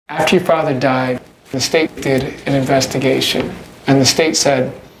After your father died, the state did an investigation, and the state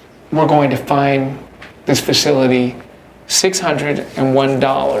said, we're going to fine this facility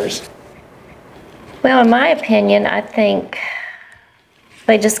 $601. Well, in my opinion, I think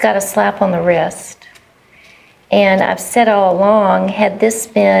they just got a slap on the wrist. And I've said all along, had this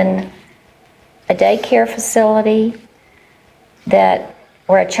been a daycare facility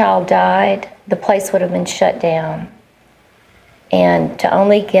where a child died, the place would have been shut down. And to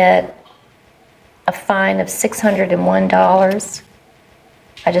only get a fine of $601,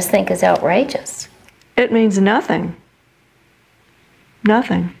 I just think is outrageous. It means nothing.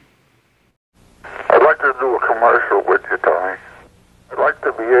 Nothing. I'd like to do a commercial with you, Tony. I'd like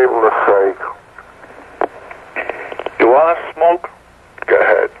to be able to say, you want to smoke? Go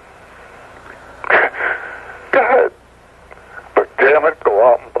ahead. Go ahead. But damn it, go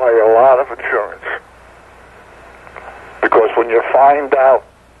out and buy a lot of insurance. Because when you find out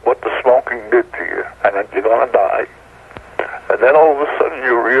what the smoking did to you, and that you're going to die, and then all of a sudden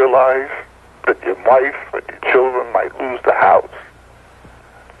you realize that your wife and your children might lose the house,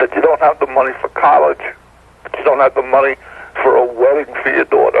 that you don't have the money for college, that you don't have the money for a wedding for your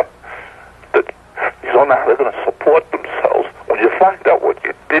daughter, that you don't know how they're going to support themselves. When you find out what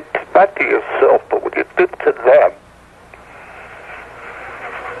you did, not to yourself, but what you did to them,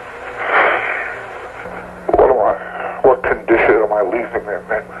 what condition am I leaving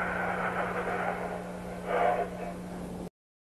them in?